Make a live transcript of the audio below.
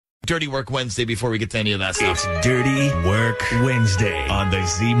Dirty Work Wednesday before we get to any of that stuff. It's Dirty Work Wednesday on the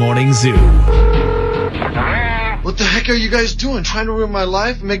Z Morning Zoo. What the heck are you guys doing? Trying to ruin my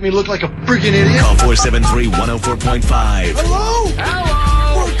life and make me look like a freaking idiot? Call 473-104.5. Hello?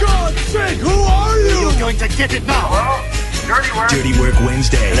 Hello! For God's sake, who are you? You're going to get it now. Dirty Work. Dirty Work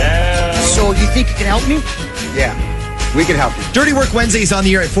Wednesday. So you think you can help me? Yeah, we can help you. Dirty Work Wednesday is on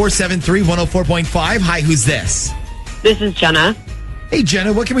the air at 473-104.5. Hi, who's this? This is Jenna. Hey,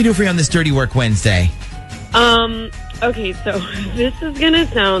 Jenna, what can we do for you on this Dirty Work Wednesday? Okay, so this is going to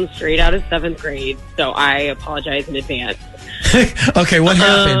sound straight out of 7th grade, so I apologize in advance. Okay, what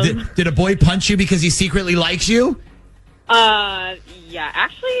happened? Did a boy punch you because he secretly likes you? Yeah,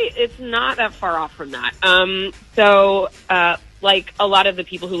 actually, it's not that far off from that. Like a lot of the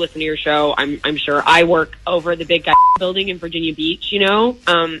people who listen to your show, I'm sure I work over the big guy building in Virginia Beach,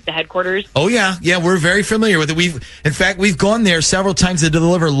 the headquarters. Oh, yeah. Yeah, we're very familiar with it. In fact, we've gone there several times to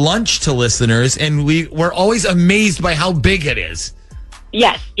deliver lunch to listeners, and we're always amazed by how big it is.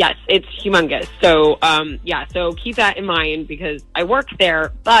 Yes, it's humongous. So, so keep that in mind because I work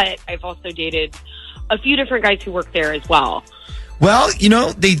there, but I've also dated a few different guys who work there as well. Well,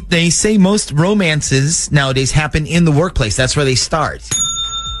 they say most romances nowadays happen in the workplace. That's where they start.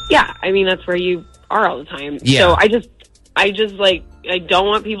 Yeah, I mean, that's where you are all the time. Yeah. So I don't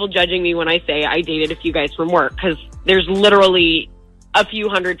want people judging me when I say I dated a few guys from work because there's literally a few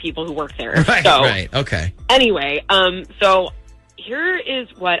hundred people who work there. Right, okay. Anyway, so here is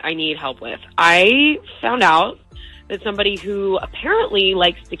what I need help with. I found out that somebody who apparently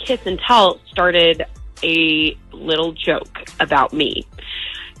likes to kiss and tell started a little joke about me.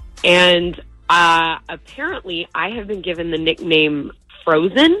 And apparently I have been given the nickname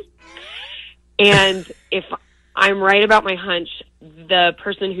Frozone. And if I'm right about my hunch, the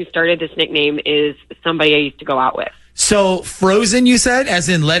person who started this nickname is somebody I used to go out with. So Frozone, you said? As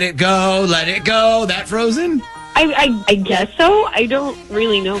in let it go, that Frozone? I guess so. I don't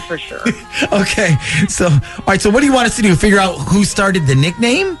really know for sure. Okay. So, all right. So what do you want us to do? Figure out who started the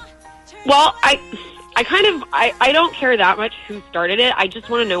nickname? Well, I don't care that much who started it. I just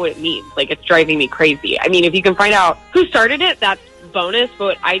want to know what it means. Like, it's driving me crazy. I mean, if you can find out who started it, that's bonus,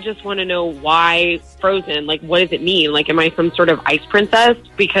 but I just want to know why Frozone. Like, what does it mean? Like, am I some sort of ice princess?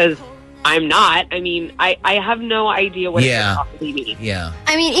 Because I'm not. I mean, I have no idea what it could possibly mean. Yeah.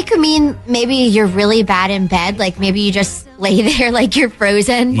 I mean, it could mean maybe you're really bad in bed. Like, maybe you just lay there like you're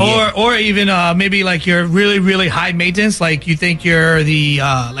frozen. Yeah. Or even maybe like you're really, really high maintenance. Like you think you're the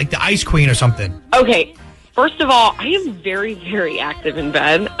ice queen or something. Okay. First of all, I am very, very active in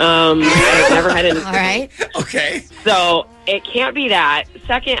bed. I've never had an All right. Okay. So it can't be that.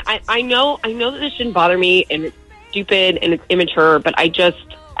 Second, I know that this shouldn't bother me and it's stupid and it's immature, but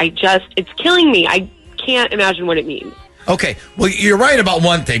it's killing me. I can't imagine what it means. Okay. Well, you're right about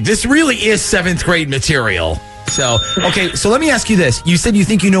one thing. This really is 7th grade material. So, okay. So let me ask you this. You said you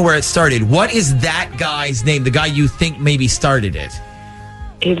think you know where it started. What is that guy's name? The guy you think maybe started it?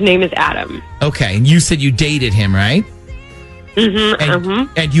 His name is Adam. Okay. And you said you dated him, right?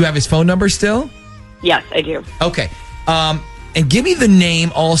 Mm-hmm. And you have his phone number still? Yes, I do. Okay. And give me the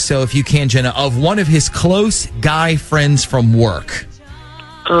name also, if you can, Jenna, of one of his close guy friends from work.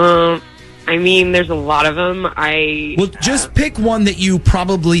 I mean, there's a lot of them. Well, just pick one that you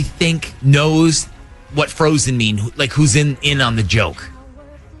probably think knows what Frozone mean, like who's in on the joke.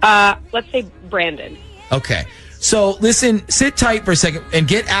 Let's say Brandon. Okay. So listen, sit tight for a second and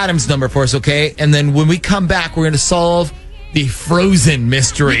get Adam's number for us, okay? And then when we come back, we're going to solve the Frozone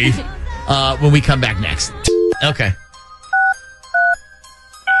mystery when we come back next. Okay.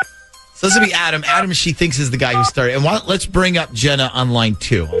 So this will be Adam. Adam, she thinks, is the guy who started. And let's bring up Jenna on line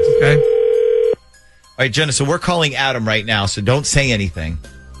 2. Okay. All right, Jenna, so we're calling Adam right now, so don't say anything.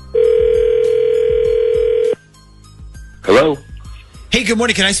 Hello? Hey, good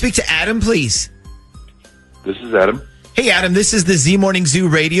morning. Can I speak to Adam, please? This is Adam. Hey, Adam, this is the Z Morning Zoo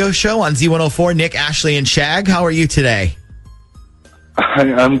radio show on Z104. Nick, Ashley, and Shag. How are you today?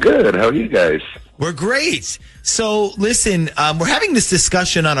 I'm good. How are you guys? We're great. So, listen, we're having this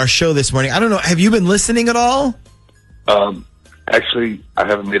discussion on our show this morning. I don't know. Have you been listening at all? Actually, I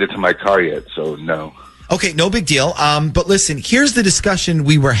haven't made it to my car yet, so no. Okay, no big deal. But listen, here's the discussion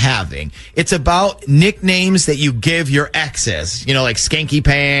we were having. It's about nicknames that you give your exes, like Skanky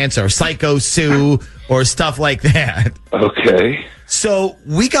Pants or Psycho Sue or stuff like that. Okay. So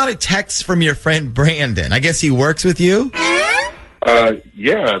we got a text from your friend Brandon. I guess he works with you?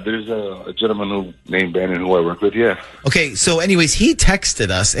 Yeah, there's a gentleman named Brandon who I work with, yeah. Okay, so anyways, he texted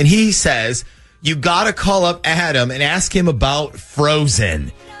us and he says, you got to call up Adam and ask him about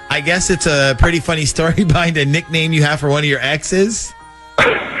Frozone. I guess it's a pretty funny story behind a nickname you have for one of your exes.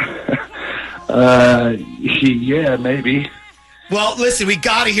 Yeah, maybe. Well, listen, we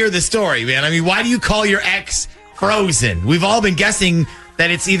got to hear the story, man. I mean, why do you call your ex Frozen? We've all been guessing that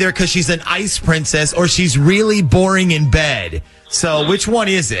it's either because she's an ice princess or she's really boring in bed. So which one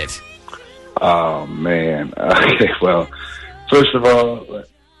is it? Oh, man. Okay, well, first of all,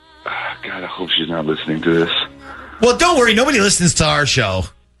 God, I hope she's not listening to this. Well, don't worry. Nobody listens to our show.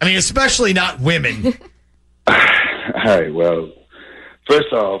 I mean, especially not women. All right, well,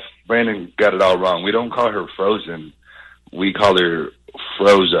 first off, Brandon got it all wrong. We don't call her Frozen. We call her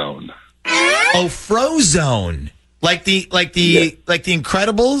Frozone. Oh, Frozone. Like the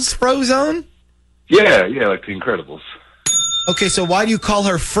Incredibles Frozone? Yeah, like the Incredibles. Okay, so why do you call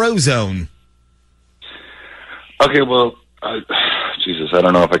her Frozone? Okay, well, Jesus, I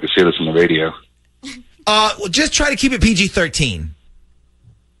don't know if I could say this on the radio. Well, just try to keep it PG-13.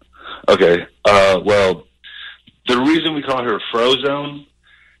 Okay, well, the reason we call her Frozone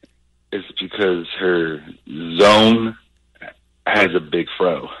is because her zone has a big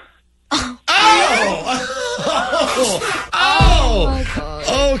fro.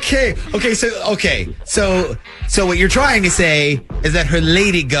 Okay. So what you're trying to say is that her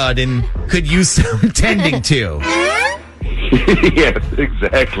lady garden could use some tending to. Yes,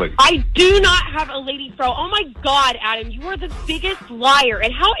 exactly. I do not have a lady fro. Oh my God, Adam, you are the biggest liar.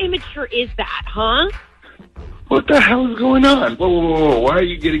 And how immature is that, huh? What the hell is going on? Whoa. Why are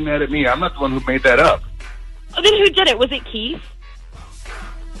you getting mad at me? I'm not the one who made that up. Oh, then who did it? Was it Keith?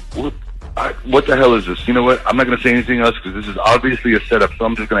 What the hell is this? You know what? I'm not going to say anything else because this is obviously a setup, so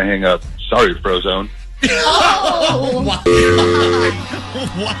I'm just going to hang up. Sorry, Frozone. Oh!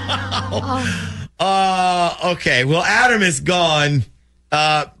 Wow. Okay. Well, Adam is gone,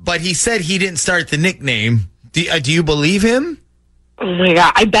 but he said he didn't start the nickname. Do you believe him? Oh my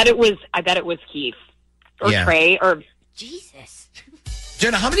God! I bet it was Keith or Trey or Jesus.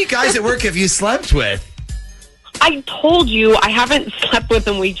 Jenna, how many guys at work have you slept with? I told you I haven't slept with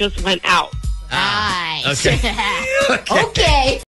them. We just went out. Nice. Okay. Okay.